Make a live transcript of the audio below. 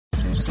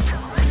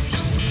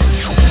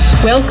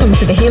Welcome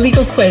to the Hey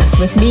Legal Quiz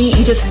with me,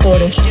 Edith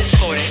Forrest.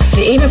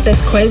 The aim of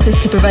this quiz is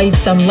to provide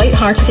some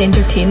light-hearted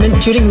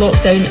entertainment during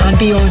lockdown and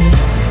beyond.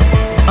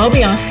 I'll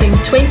be asking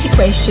 20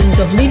 questions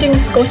of leading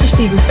Scottish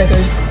legal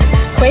figures,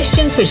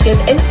 questions which give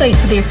insight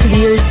to their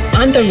careers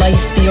and their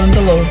lives beyond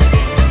the law.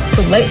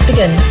 So let's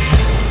begin.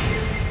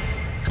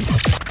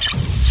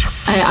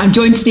 I'm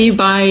joined today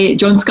by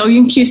John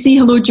Scullion QC.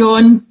 Hello,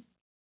 John.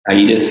 Hi,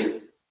 Edith.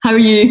 How are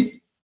you?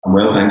 I'm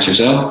well, thanks.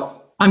 Yourself?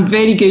 I'm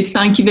very good,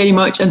 thank you very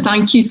much, and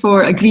thank you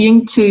for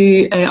agreeing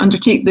to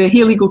undertake the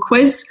Hey Legal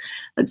Quiz.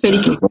 That's very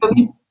kind of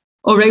you.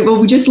 All right, well,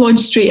 we'll just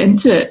launch straight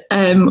into it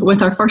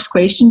with our first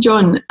question,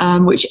 John,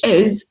 which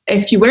is,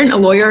 if you weren't a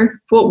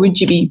lawyer, what would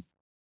you be?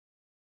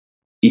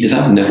 Edith,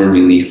 I've never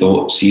really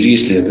thought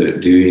seriously about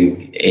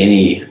doing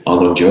any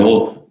other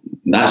job.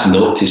 That's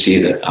not to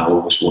say that I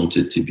always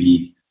wanted to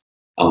be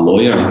a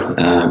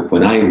lawyer.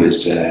 When I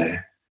was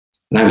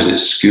at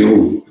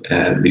school,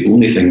 the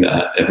only thing that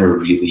I ever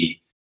really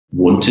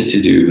wanted to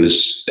do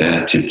was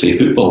to play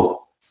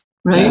football.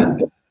 Right.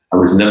 I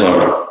was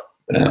never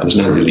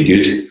really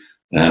good,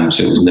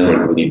 so it was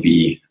never going to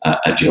be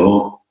a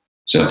job.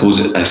 So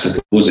I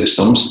suppose at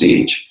some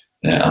stage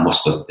I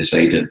must have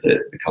decided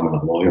that becoming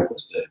a lawyer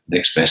was the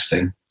next best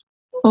thing.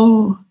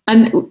 Oh,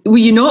 and were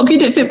you not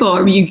good at football,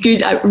 or were you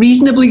good at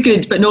reasonably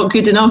good but not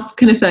good enough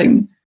kind of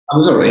thing? I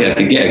was alright. I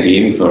could get a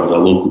game for a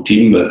local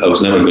team, but I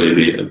was never going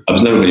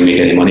to make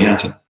any money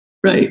at it.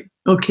 Right.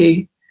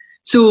 Okay.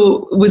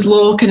 So was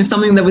law kind of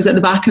something that was at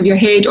the back of your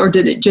head, or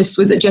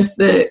was it just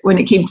when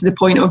it came to the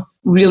point of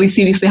really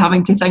seriously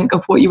having to think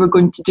of what you were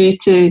going to do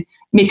to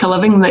make a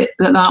living,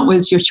 that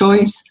was your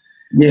choice?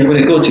 Yeah,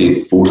 when I got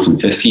to fourth and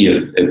fifth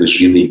year, it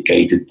was really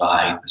guided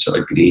by the sort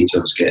of grades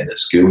I was getting at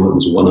school. It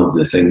was one of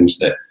the things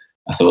that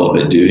I thought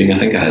about doing. I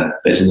think I had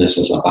business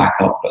as a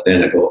backup, but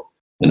then I got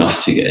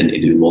enough to get in to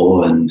do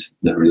law and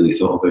never really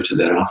thought about it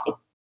thereafter.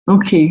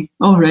 Okay,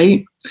 all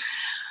right.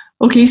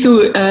 Okay,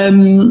 so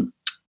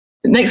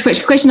next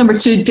question number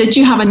 2, did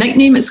you have a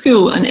nickname at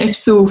school? And if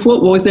so,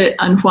 what was it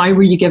and why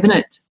were you given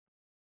it?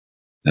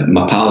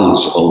 My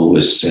pals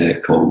always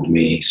called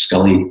me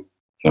Scully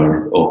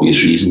for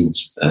obvious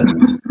reasons,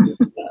 and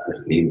that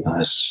nickname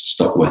has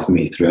stuck with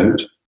me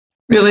throughout.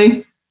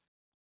 Really?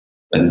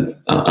 And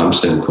I'm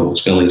still called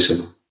Scully,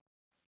 so.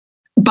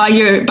 By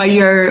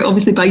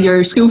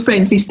your school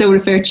friends, they still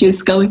refer to you as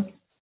Scully?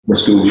 My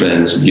school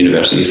friends,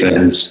 university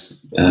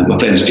friends, my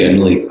friends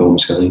generally call me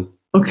Scully.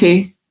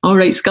 Okay, all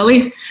right,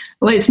 Scully.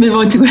 Let's move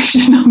on to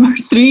question number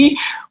 3,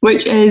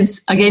 which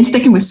is, again,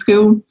 sticking with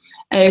school.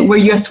 Were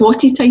you a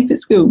SWATy type at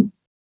school?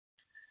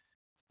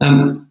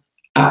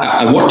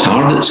 I worked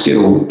hard at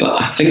school,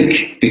 but I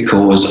think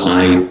because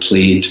I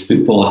played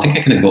football, I think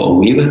I kind of got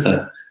away with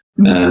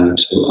it.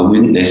 So I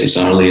wouldn't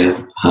necessarily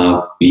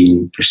have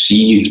been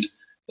perceived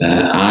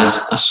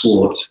as a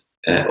SWAT,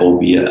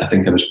 albeit I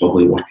think I was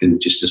probably working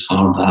just as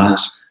hard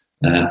as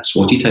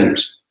SWATy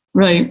types.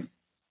 Right.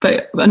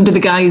 But under the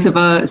guise of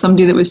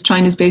somebody that was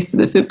trying his best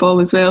at the football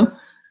as well.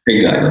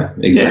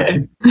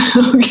 Exactly.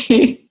 Yeah.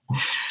 Okay.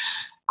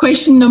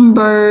 Question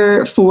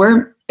number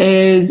 4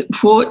 is,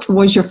 what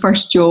was your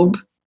first job?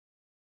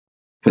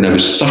 When I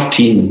was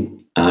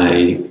 13,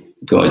 I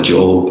got a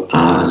job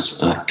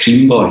as a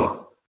cream boy.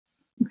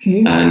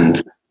 Okay.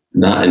 And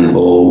that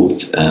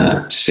involved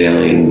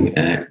selling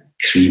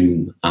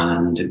cream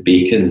and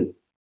bacon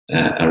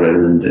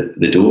around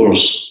the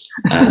doors.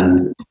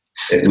 And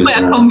it's quite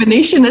a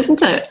combination,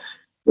 isn't it?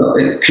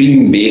 Well,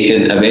 cream,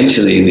 bacon.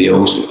 Eventually,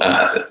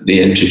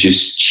 they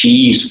introduced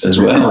cheese as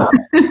well,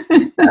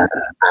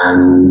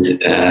 and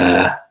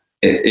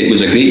it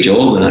was a great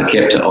job, and I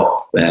kept it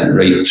up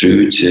right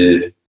through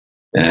to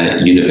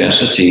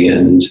university,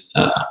 and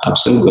I've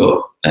still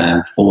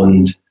got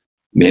fond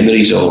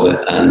memories of it.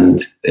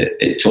 And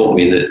it taught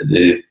me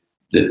that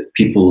the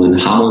people in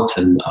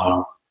Hamilton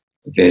are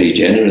very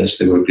generous.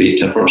 They were great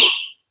tippers.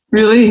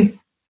 Really?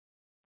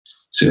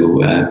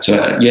 So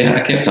yeah,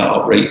 I kept that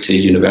up right to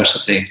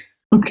university.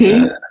 Okay.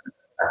 I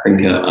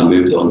think I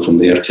moved on from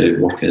there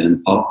to working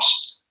in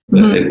pubs,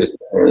 but I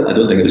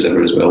don't think it was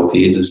ever as well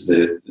paid as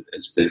the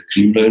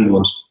cream round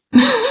was.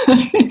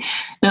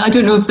 Now, I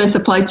don't know if this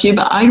applied to you,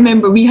 but I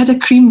remember we had a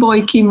cream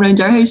boy came round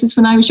our houses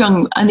when I was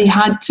young, and he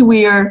had to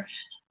wear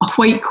a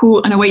white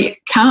coat and a white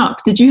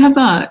cap. Did you have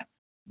that?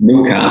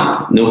 No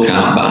cap,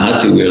 but I had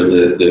to wear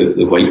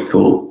the white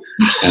coat.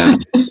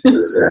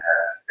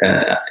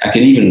 I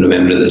can even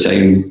remember at the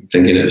time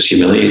thinking it was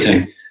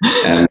humiliating,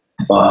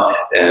 but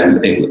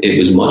it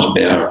was much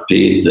better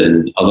paid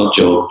than other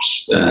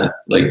jobs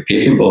like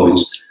paper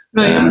boys.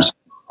 Right. So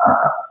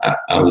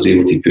I was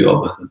able to put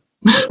up with it.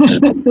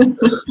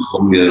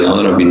 One way or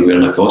another, I've been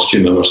wearing a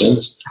costume ever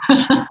since.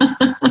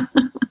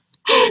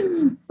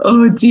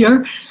 Oh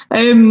dear.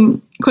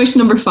 Question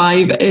number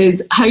 5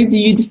 is, how do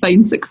you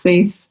define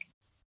success?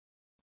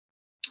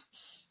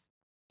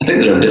 I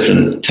think there are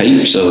different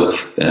types of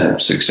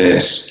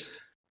success.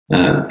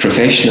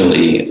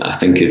 Professionally, I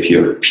think if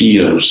your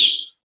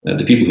peers,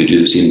 the people who do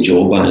the same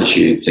job as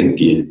you, think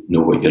you know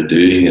what you're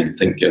doing and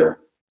think you're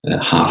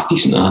half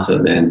decent at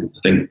it, then I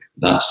think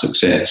that's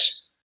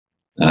success.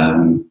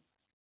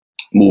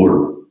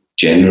 More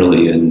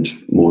generally and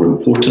more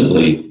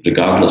importantly,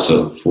 regardless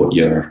of what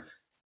your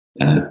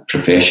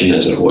profession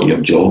is or what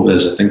your job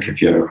is, I think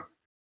if you're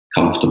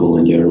comfortable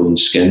in your own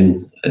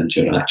skin and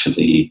you're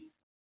actually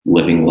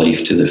living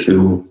life to the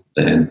full,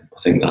 then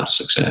I think that's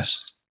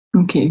success.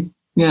 Okay,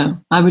 yeah,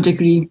 I would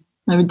agree.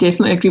 I would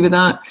definitely agree with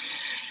that.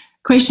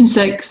 Question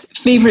 6,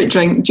 favourite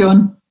drink,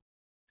 John?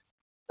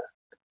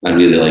 I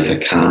really like a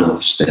can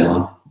of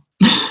Stella.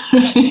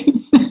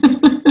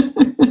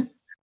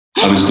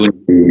 I was going to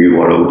New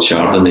World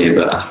Chardonnay,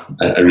 but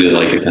I really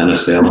like a can of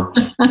Stella.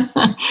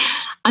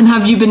 And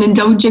have you been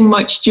indulging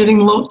much during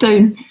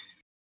lockdown?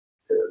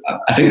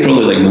 I think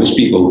probably like most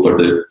people, for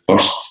the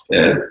first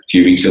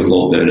few weeks of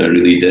lockdown, I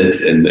really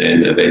did, and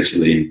then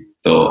eventually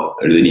thought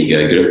I really need to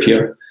get a grip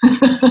here.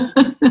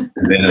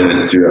 And then I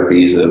went through a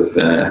phase of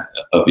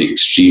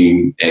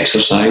extreme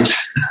exercise.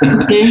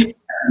 Okay.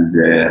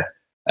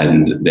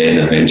 And then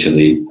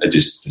eventually I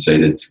just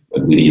decided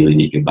we really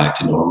need to get back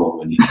to normal.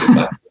 We need to get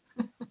back.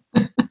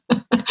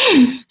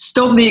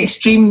 Stop the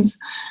extremes.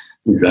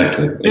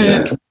 Exactly.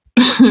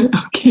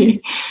 Okay.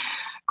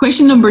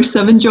 Question number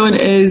 7, John,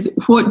 is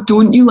what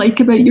don't you like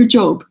about your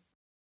job?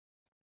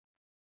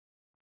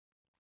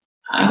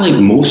 I like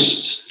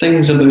most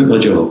things about my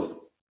job.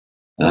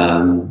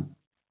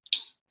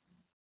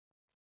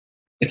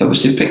 If I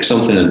was to pick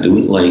something I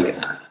don't like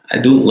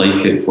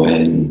it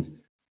when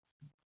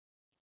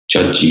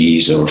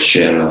judges or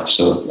sheriffs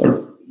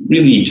or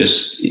really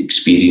just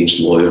experienced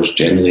lawyers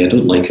generally, I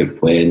don't like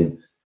it when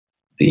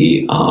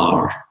they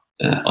are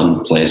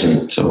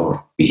unpleasant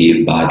or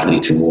behave badly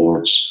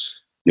towards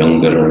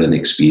younger or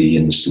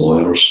inexperienced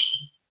lawyers.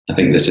 I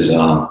think this is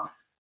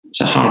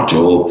it's a hard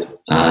job,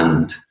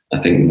 and I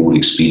think more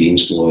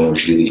experienced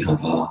lawyers really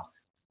have a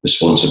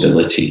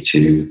responsibility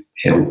to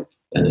help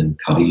and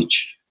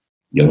encourage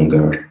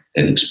younger,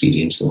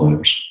 inexperienced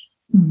lawyers.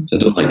 So I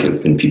don't like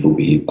it when people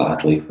behave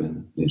badly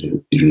when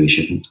they really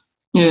shouldn't.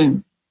 Yeah.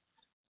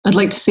 I'd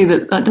like to say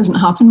that doesn't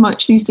happen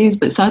much these days,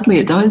 but sadly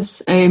it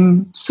does.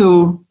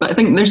 But I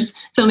think there's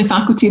certainly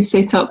faculty have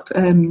set up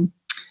a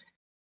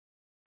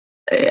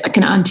kind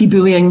of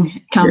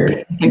anti-bullying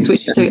campaign. Yeah.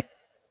 Which I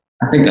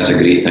think that's a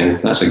great thing.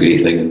 That's a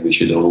great thing, and we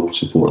should all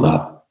support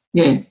that.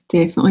 Yeah,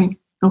 definitely.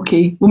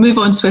 Okay, we'll move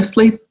on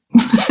swiftly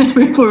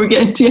before we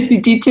get into any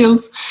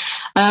details.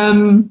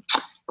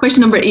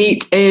 Question number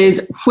 8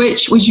 is,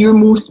 which was your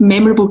most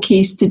memorable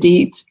case to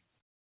date?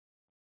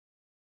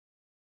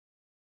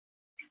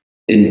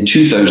 In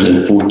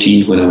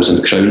 2014, when I was in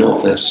the Crown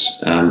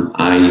Office,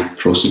 I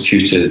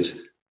prosecuted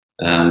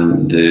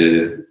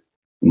the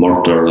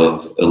murder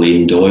of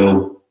Elaine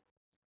Doyle,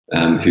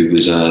 who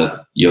was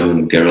a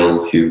young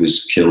girl who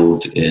was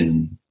killed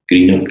in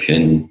Greenock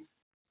in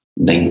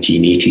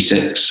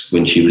 1986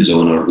 when she was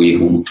on her way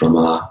home from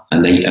a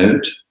night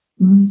out.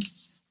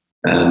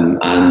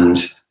 And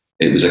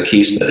it was a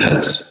case that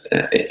had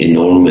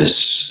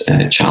enormous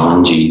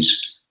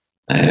challenges,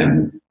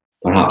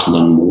 perhaps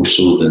none more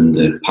so than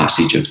the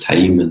passage of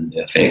time and the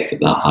effect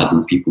that had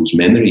on people's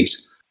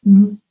memories.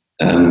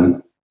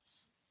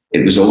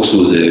 It was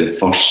also the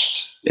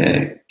first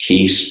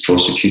case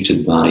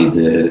prosecuted by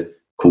the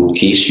Cold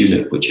Case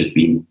Unit, which had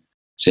been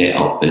set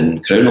up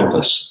in Crown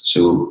Office.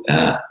 So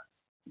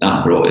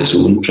that brought its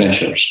own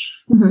pressures,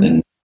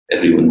 and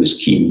everyone was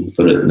keen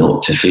for it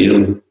not to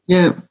fail.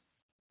 Yeah.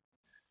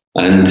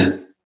 And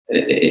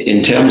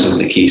in terms of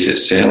the case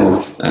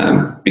itself,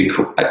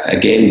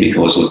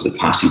 because of the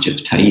passage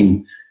of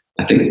time,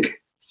 I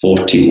think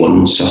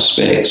 41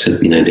 suspects had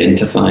been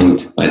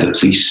identified by the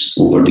police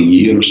over the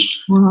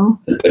years. Wow.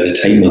 And by the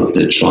time of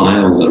the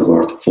trial, there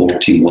were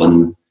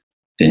 41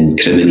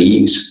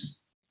 incriminees.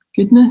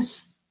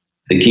 Goodness.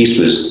 The case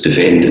was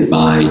defended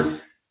by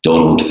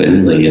Donald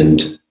Finlay,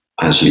 and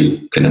as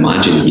you can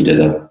imagine, he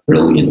did a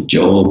brilliant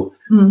job.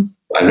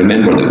 I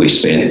remember that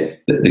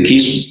the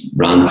case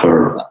ran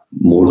for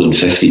more than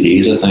 50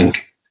 days, I think,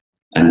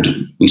 and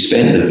we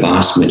spent the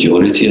vast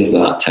majority of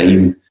that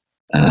time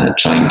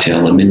trying to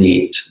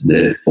eliminate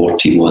the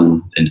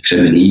 41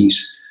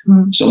 incriminees,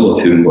 some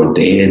of whom were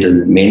dead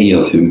and many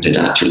of whom had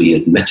actually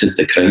admitted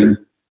the crime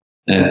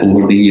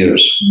over the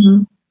years.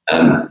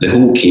 The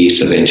whole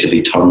case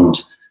eventually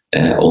turned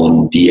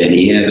on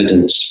DNA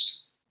evidence,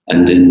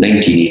 and in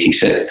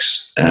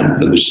 1986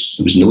 there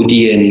was no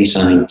DNA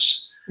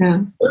science.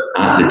 Yeah. But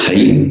at the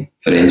time,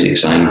 forensic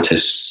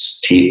scientists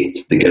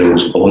taped the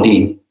girl's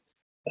body.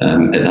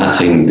 At that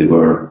time, they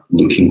were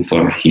looking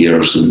for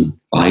hairs and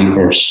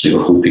fibres. They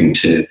were hoping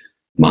to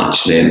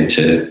match them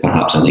to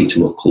perhaps an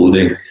item of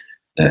clothing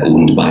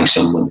owned by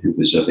someone who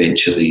was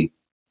eventually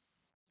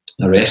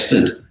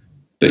arrested.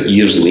 But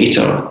years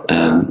later,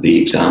 they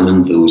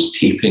examined those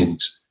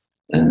tapings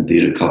and they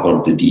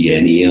recovered the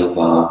DNA of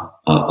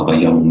a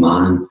young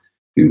man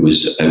who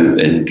was out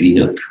in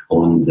Greenock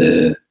on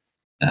the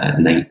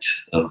night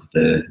of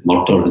the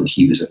murder, and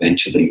he was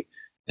eventually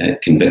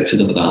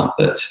convicted of that.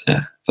 But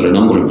for a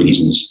number of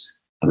reasons,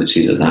 I would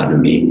say that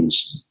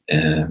remains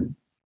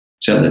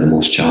certainly the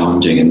most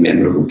challenging and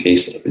memorable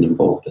case that I've been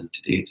involved in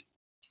to date.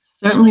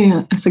 Certainly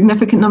a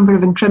significant number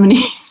of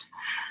incriminations.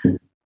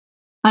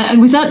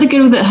 Was that the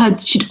girl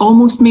that she'd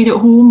almost made it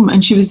home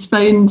and she was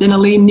found in a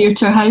lane near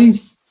to her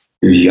house?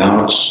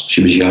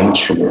 She was yards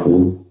from her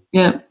home.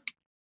 Yeah.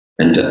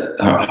 And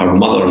her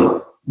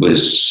mother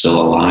was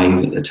still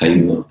alive at the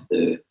time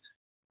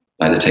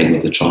by the time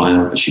of the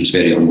trial, but she was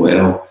very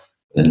unwell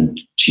and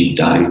she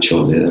died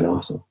shortly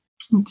thereafter.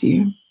 Oh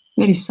dear,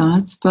 very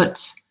sad.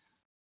 But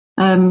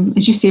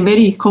as you say,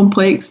 very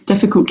complex,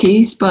 difficult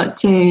case.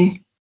 But it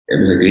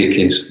was a great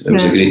case. It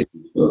was a great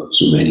case for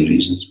so many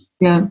reasons.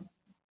 Yeah.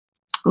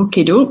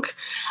 Okay, doke.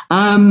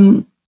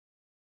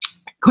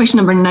 Question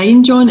number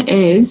 9, John,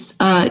 is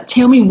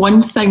tell me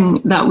one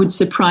thing that would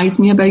surprise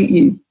me about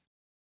you.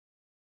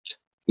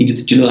 Do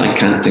you know, I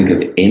can't think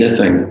of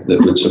anything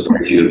that would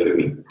surprise you about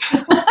me.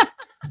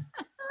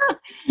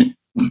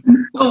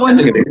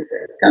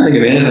 Can't think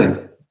of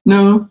anything.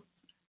 No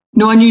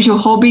unusual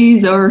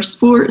hobbies or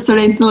sports or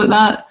anything like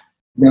that?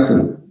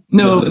 Nothing.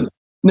 No.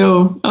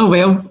 Oh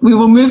well, we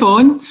will move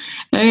on.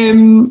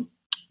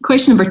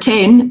 Question number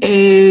 10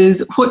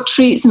 is, what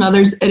traits in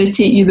others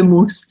irritate you the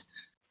most?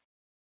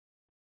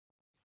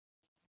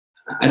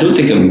 I don't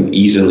think I'm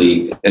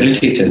easily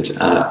irritated.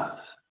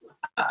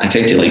 I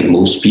tend to like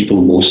most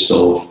people most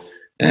of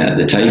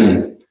the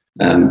time.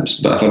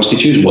 But if I was to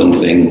choose one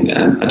thing,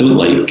 I don't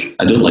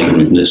like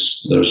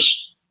rudeness.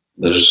 There's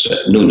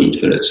no need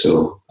for it.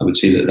 So I would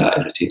say that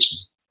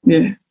irritates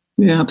me.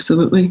 Yeah,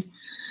 absolutely.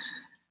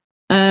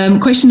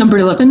 Question number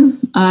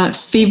 11,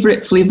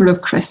 favourite flavour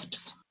of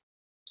crisps?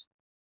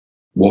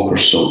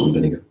 Walker's salt and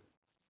vinegar.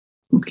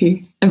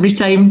 Okay, every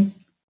time?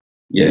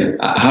 Yeah,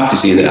 I have to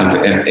say that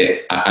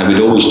I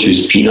would always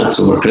choose peanuts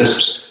over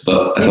crisps,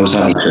 but if I was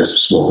having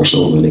crisps, Walker's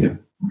salt and vinegar.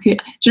 Okay,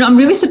 do you know, I'm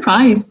really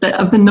surprised that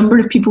of the number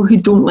of people who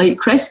don't like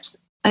crisps.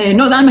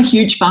 Not that I'm a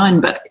huge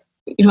fan, but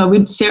you know, I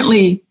would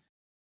certainly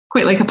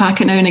quite like a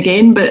packet now and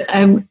again. But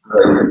I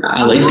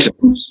like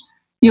crisps.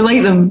 You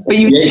like them, but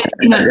you choose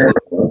peanuts.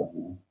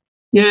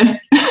 Yeah,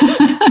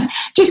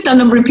 just a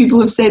number of people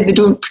have said they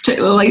don't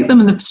particularly like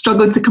them and they've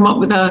struggled to come up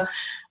with a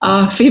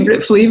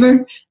favourite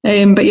flavour.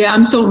 But yeah,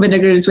 I'm salt and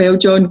vinegar as well,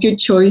 John. Good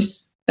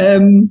choice.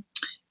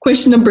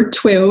 Question number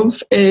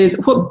 12 is,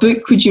 what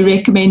book would you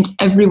recommend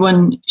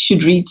everyone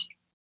should read?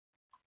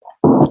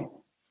 A book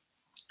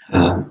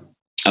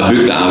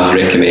that I've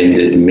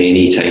recommended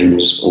many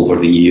times over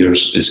the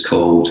years is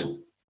called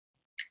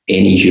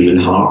Any Human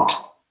Heart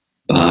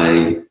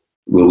by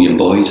William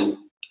Boyd.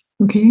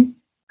 Okay.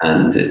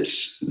 And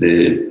it's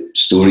the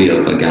story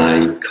of a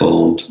guy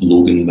called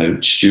Logan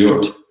Mount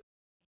Stewart.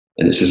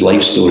 And it's his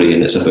life story,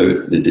 and it's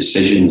about the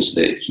decisions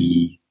that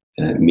he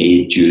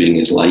made during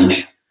his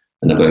life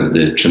and about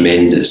the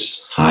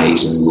tremendous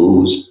highs and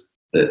lows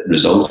that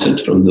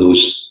resulted from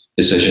those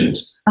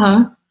decisions.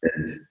 Uh-huh.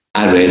 And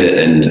I read it,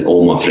 and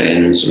all my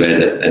friends read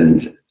it,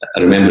 and I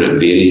remember at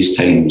various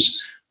times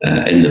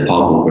in the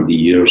pub over the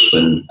years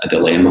when a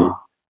dilemma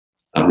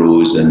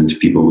arose and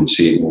people would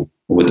say, well,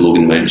 what would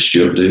Logan Mount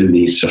Stewart do in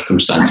these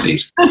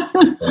circumstances?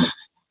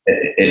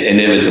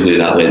 Inevitably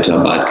that led to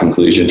a bad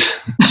conclusion.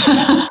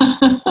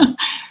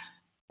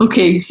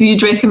 Okay, so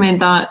you'd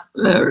recommend that?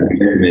 I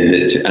recommend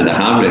it, and I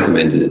have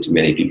recommended it to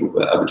many people,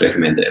 but I would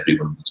recommend that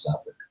everyone reads that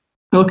book.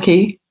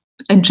 Okay,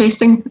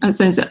 interesting. That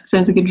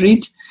sounds a good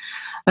read.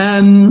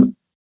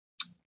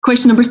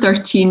 Question number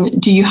 13,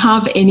 do you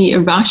have any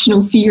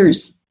irrational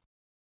fears?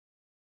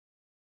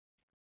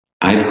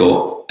 I've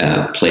got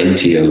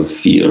plenty of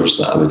fears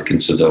that I would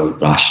consider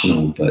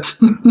rational, but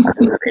I don't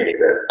have any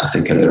that I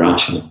think are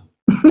irrational.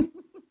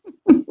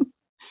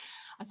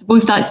 I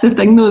suppose that's the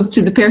thing, though,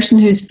 to the person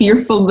who's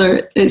fearful,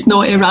 it's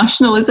not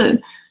irrational, is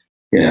it?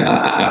 Yeah,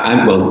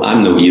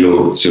 I'm no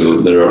hero,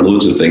 so there are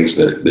loads of things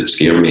that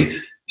scare me,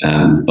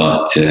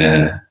 but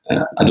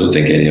I don't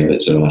think any of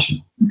it's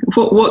irrational.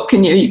 What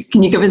can you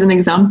give us an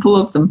example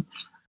of them?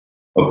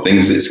 Of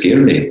things that scare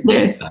me?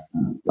 Yeah.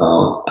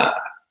 Well,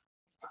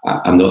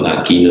 I'm not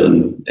that keen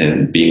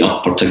on being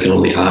up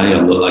particularly high.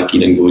 I'm not that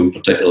keen on going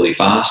particularly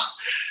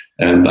fast.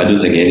 But I don't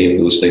think any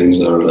of those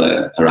things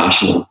are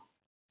irrational.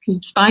 Okay.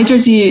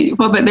 Spiders,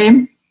 what about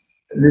them?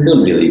 They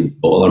don't really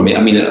bother me.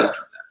 I mean, if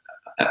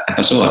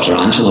I saw a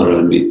tarantula, I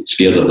would be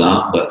scared of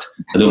that, but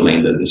I don't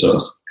mind the sort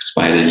of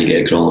spider you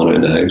get crawling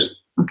around the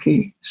house.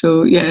 Okay,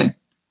 so yeah,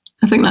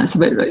 I think that's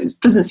about right. It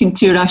doesn't seem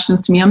too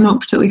irrational to me. I'm not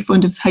particularly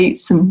fond of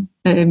heights and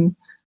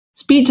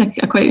speed.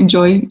 I quite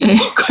enjoy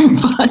going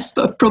fast,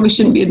 but I probably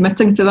shouldn't be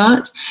admitting to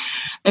that.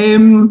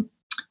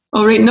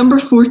 All right, number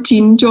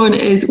 14, John,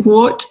 is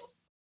what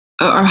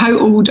or how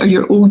old are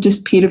your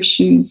oldest pair of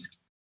shoes?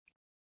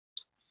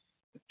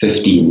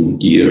 15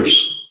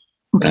 years.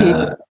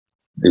 Okay.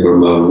 They were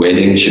my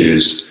wedding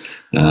shoes,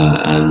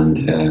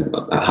 and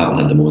I haven't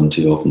had them on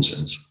too often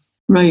since.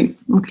 Right,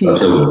 okay.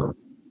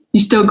 You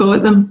still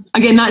got them.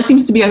 Again, that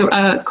seems to be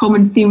a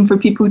common theme for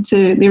people.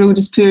 Their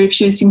oldest pair of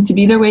shoes seem to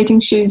be their wedding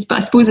shoes, but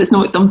I suppose it's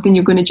not something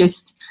you're going to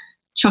just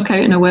chuck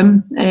out in a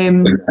whim.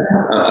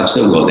 I've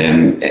still got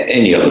them.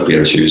 Any other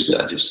pair of shoes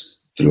that I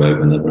just threw out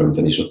whenever I'm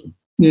finished with them.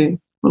 Yeah,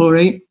 all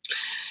right.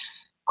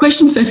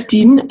 Question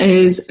 15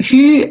 is,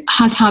 who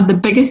has had the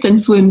biggest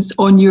influence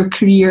on your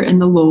career in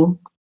the law?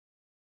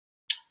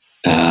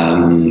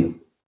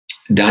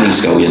 Danny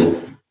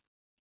Scullion.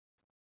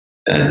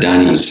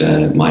 Danny's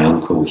my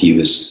uncle. He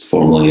was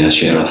formerly a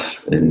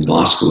sheriff in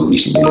Glasgow,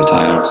 recently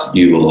retired.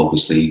 You will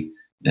obviously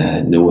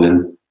know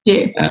him.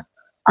 Yeah.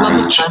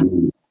 I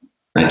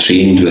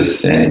trained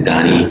with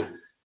Danny,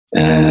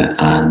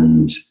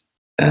 and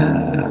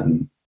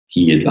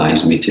he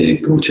advised me to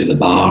go to the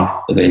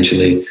bar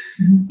eventually.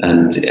 Mm-hmm.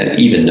 And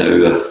even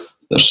now, if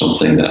there's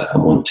something that I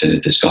want to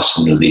discuss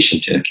in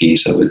relation to a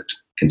case, I would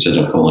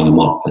consider calling him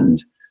up,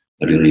 and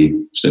I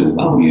really still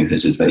value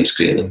his advice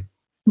greatly.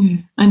 Yeah.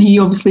 And he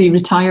obviously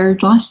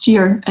retired last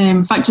year.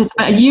 In fact, just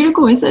about a year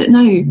ago, is it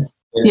now?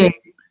 Yeah.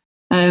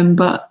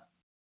 But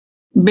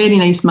very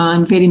nice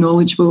man, very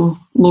knowledgeable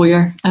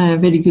lawyer,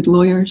 very good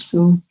lawyer.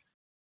 So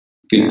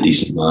good,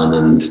 decent man,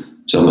 and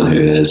someone who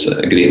is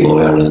a great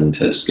lawyer and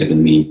has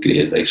given me great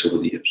advice over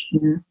the years.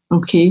 Yeah.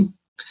 Okay.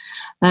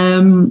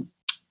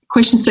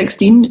 Question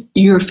 16,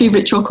 your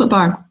favourite chocolate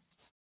bar?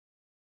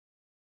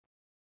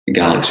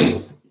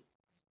 Galaxy.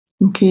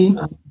 Okay.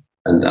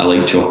 And I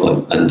like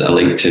chocolate, and I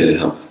like to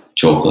have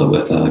chocolate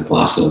with a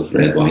glass of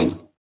red wine.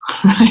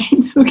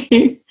 Right,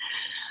 okay.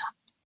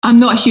 I'm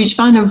not a huge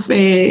fan of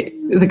the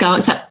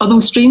Galaxy,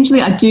 although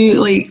strangely I do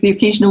like the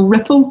occasional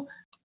Ripple.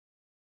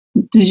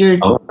 Does your...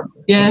 Oh,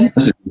 yeah.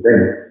 That's a good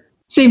thing.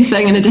 Same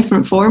thing in a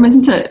different form,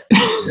 isn't it?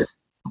 Yeah.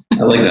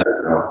 I like that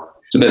as well.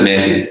 It's a bit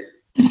messy.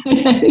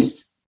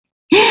 Yes.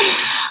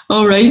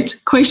 All right.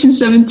 Question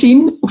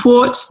 17.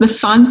 What's the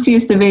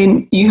fanciest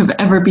event you have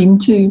ever been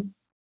to?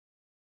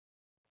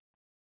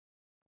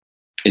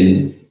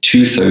 In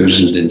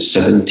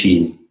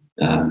 2017,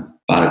 Barack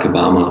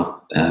Obama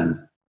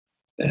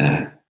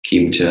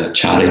came to a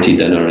charity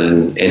dinner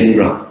in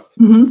Edinburgh.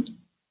 Mm-hmm.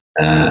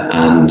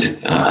 And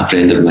a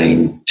friend of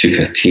mine took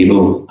a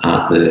table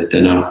at the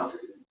dinner,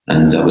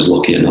 and I was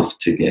lucky enough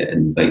to get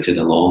invited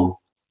along.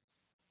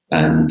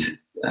 And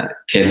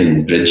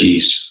Kevin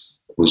Bridges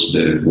was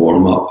the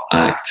warm-up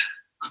act.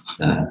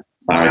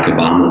 Barack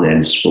Obama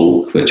then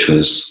spoke, which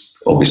was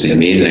obviously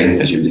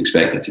amazing, as you would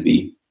expect it to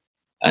be.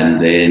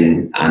 And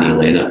then Annie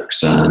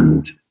Lennox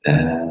and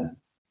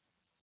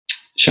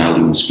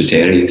Charlene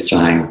Spiteri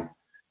sang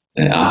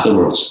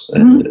afterwards.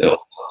 And it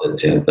all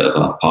turned into a bit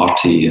of a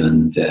party,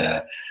 and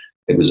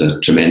it was a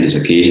tremendous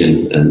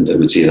occasion. And I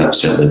would say that's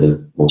certainly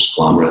the most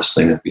glamorous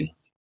thing I've been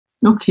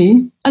at.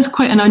 Okay. That's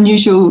quite an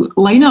unusual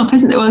lineup,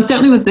 isn't it? Well,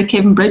 certainly with the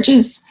Kevin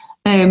Bridges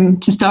to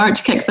start,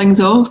 to kick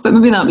things off, but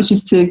maybe that was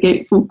just to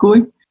get folk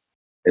going.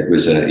 It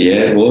was,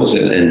 it was.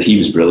 And he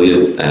was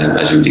brilliant,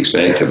 as you would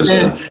expect. It was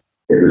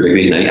a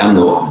great night.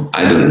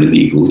 I don't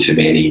really go to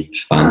many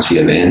fancy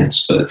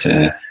events, but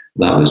that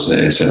was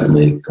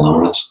certainly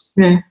glamorous.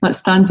 Yeah, that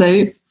stands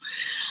out.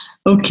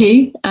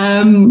 Okay.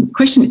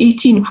 Question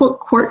 18. What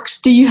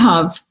quirks do you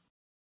have?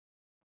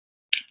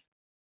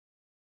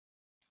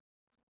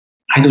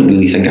 I don't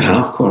really think I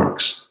have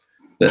quirks,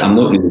 but I'm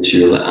not really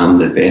sure that I'm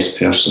the best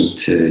person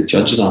to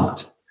judge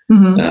that.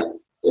 Mm-hmm.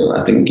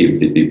 I think it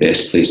would be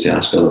best placed to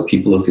ask other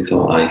people if they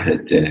thought I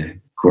had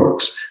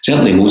quirks.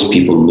 Certainly most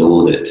people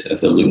know that if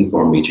they're looking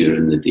for me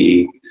during the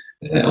day,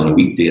 on a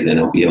weekday, then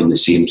I'll be on the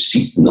same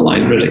seat in the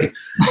library.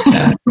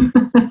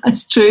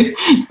 That's true.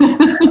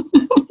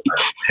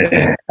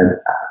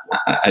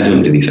 I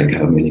don't really think I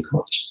have many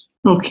quirks.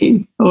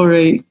 Okay, all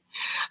right.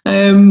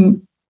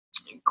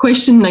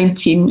 Question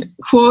 19.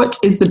 What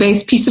is the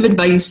best piece of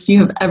advice you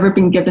have ever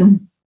been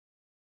given?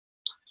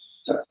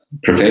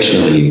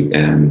 Professionally,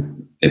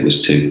 it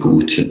was to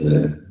go to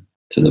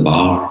the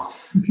bar.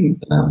 Okay.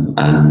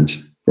 And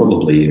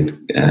probably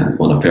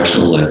on a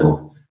personal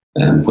level,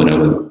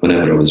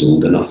 whenever I was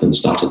old enough and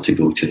started to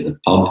go to the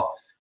pub,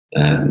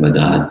 my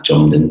dad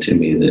drummed into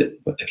me that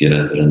if you're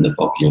ever in the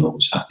pub, you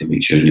always have to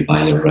make sure you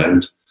buy your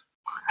round.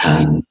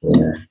 And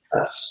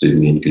that's stood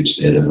me in good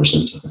stead ever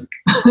since, I think.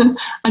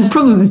 And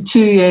probably the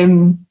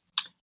two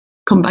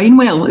combine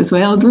well as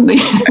well, don't they?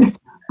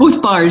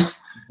 Both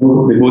bars. They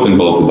both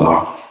involve the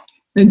bar.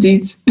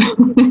 Indeed.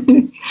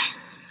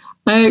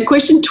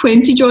 Question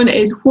 20, John,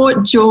 is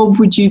what job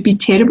would you be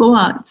terrible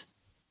at?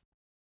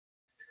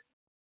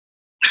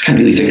 I can't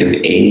really think of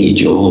any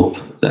job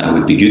that I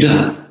would be good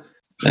at,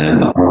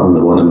 apart from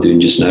the one I'm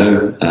doing just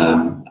now.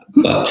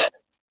 But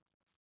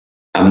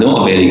I'm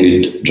not a very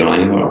good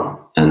driver,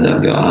 and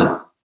I've got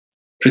a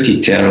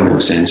pretty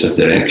terrible sense of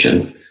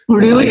direction. Oh,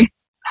 really?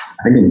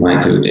 I think in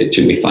fact it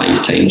took me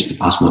 5 times to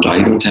pass my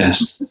driving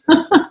test.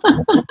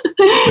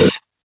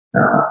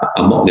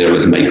 I'm up there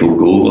with Michael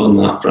Gove on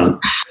that front.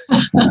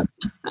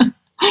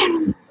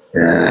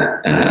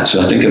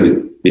 So I think I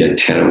would be a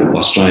terrible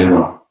bus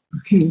driver.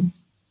 Okay.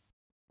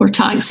 Or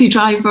taxi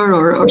driver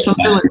or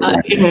something like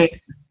that. Yeah. I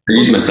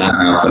use my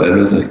sat-nav for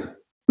everything.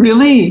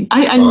 Really?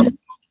 I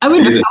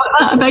wouldn't have thought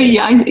that about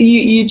you.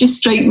 You just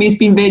strike me as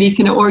being very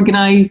kind of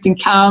organised and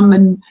calm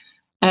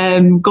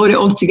and got it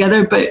all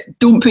together, but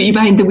don't put you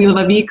behind the wheel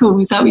of a vehicle.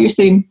 Is that what you're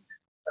saying?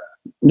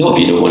 Not if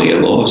you don't want to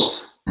get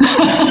lost.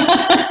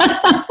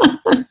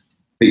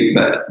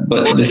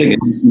 But the thing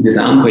is,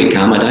 I'm quite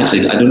calm. I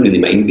don't really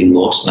mind being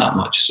lost that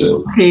much,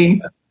 so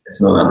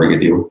it's not that big a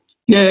deal.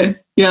 Yeah.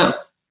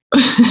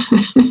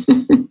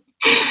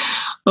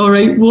 All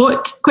right.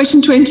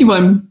 Question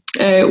 21.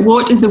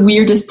 What is the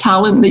weirdest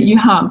talent that you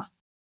have?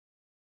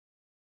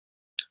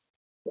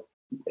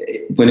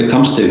 When it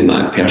comes to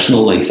my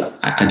personal life,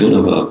 I don't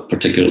have a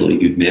particularly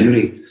good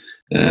memory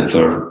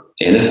for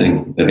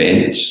anything,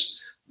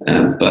 events,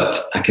 but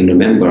I can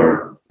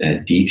remember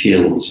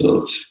details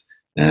of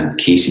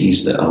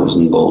cases that I was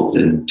involved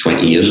in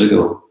 20 years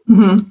ago.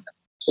 Mm-hmm.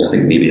 So I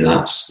think maybe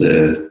that's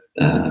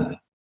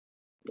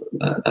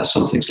that's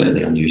something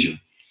slightly unusual.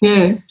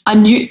 Yeah,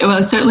 and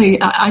certainly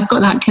I've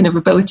got that kind of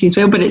ability as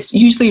well, but it's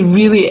usually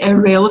really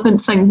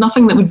irrelevant things,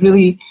 nothing that would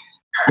really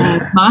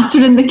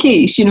matter in the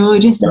case,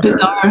 just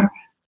bizarre.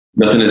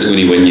 Nothing is going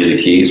to win you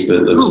the case,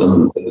 but there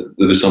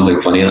was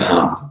something funny that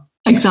happened.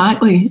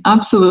 Exactly,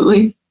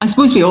 absolutely. I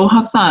suppose we all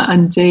have that,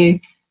 and I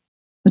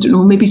don't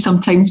know, maybe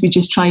sometimes we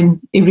just try and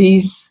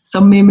erase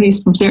some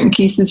memories from certain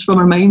cases from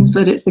our minds,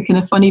 but it's the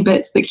kind of funny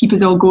bits that keep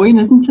us all going,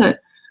 isn't it?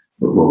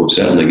 Well, we've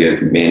certainly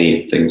got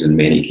many things in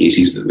many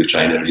cases that we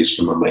try and erase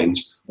from our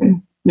minds.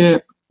 Yeah,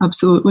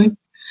 absolutely.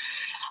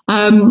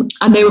 And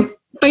then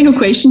final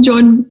question,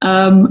 John.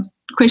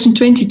 Question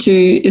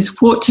 22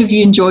 is, what have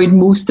you enjoyed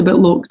most about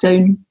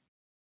lockdown?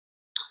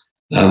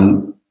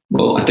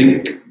 Well, I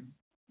think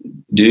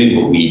doing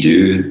what we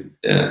do,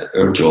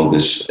 our job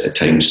is at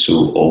times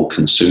so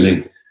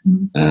all-consuming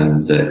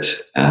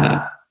that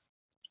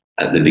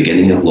at the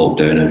beginning of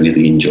lockdown, I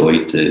really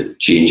enjoyed the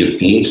change of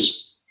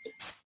pace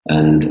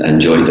and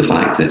enjoyed the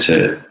fact that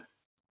it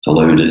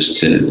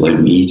allowed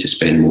me to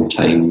spend more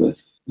time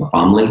with my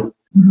family.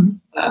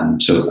 Mm-hmm.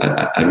 So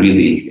I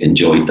really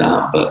enjoyed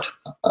that, but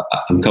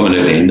I'm coming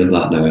out the end of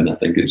that now, and I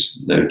think it's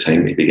now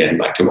time to be getting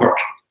back to work.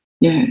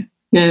 Yeah,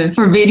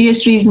 for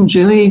various reasons,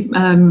 really.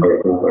 For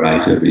a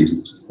variety of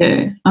reasons.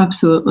 Yeah,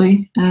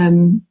 absolutely.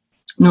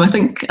 No, I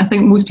think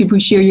most people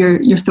share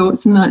your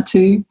thoughts on that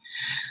too.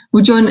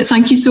 Well, John,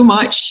 thank you so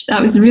much.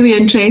 That was really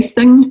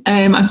interesting.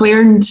 I've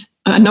learned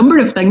a number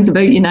of things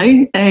about you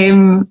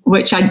now,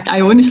 which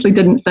I honestly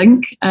didn't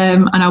think,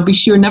 and I'll be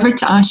sure never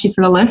to ask you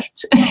for a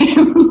lift.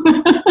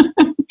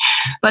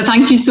 But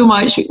thank you so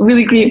much.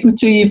 Really grateful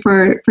to you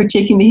for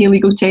taking the Hay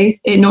Legal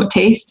test. Not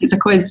test, it's a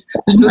quiz.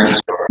 There's no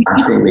test.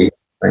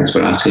 Thanks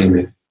for asking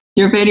me.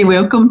 You're very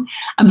welcome.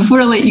 And before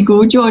I let you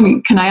go,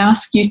 John, can I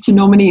ask you to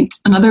nominate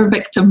another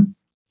victim?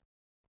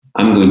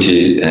 I'm going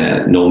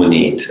to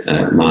nominate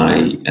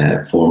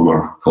my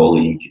former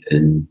colleague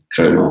in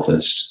Crown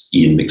Office,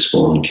 Ian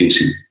McSpawn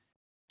QC.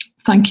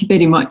 Thank you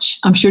very much.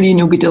 I'm sure Ian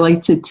will be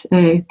delighted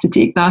to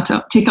take up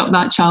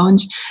that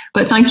challenge.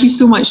 But thank you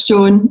so much,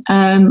 John,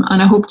 and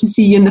I hope to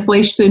see you in the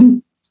flesh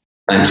soon.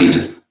 Thanks,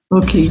 Edith.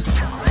 Okay.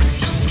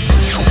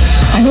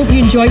 I hope you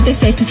enjoyed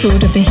this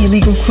episode of the Hay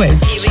Legal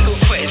Quiz.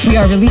 We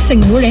are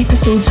releasing more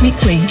episodes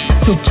weekly,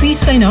 so please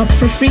sign up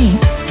for free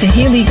to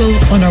Hay Legal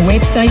on our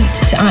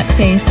website to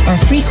access our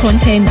free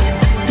content,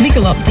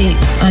 legal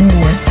updates and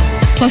more.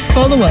 Plus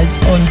follow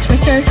us on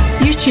Twitter,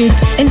 YouTube,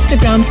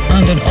 Instagram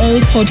and on all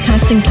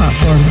podcasting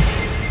platforms.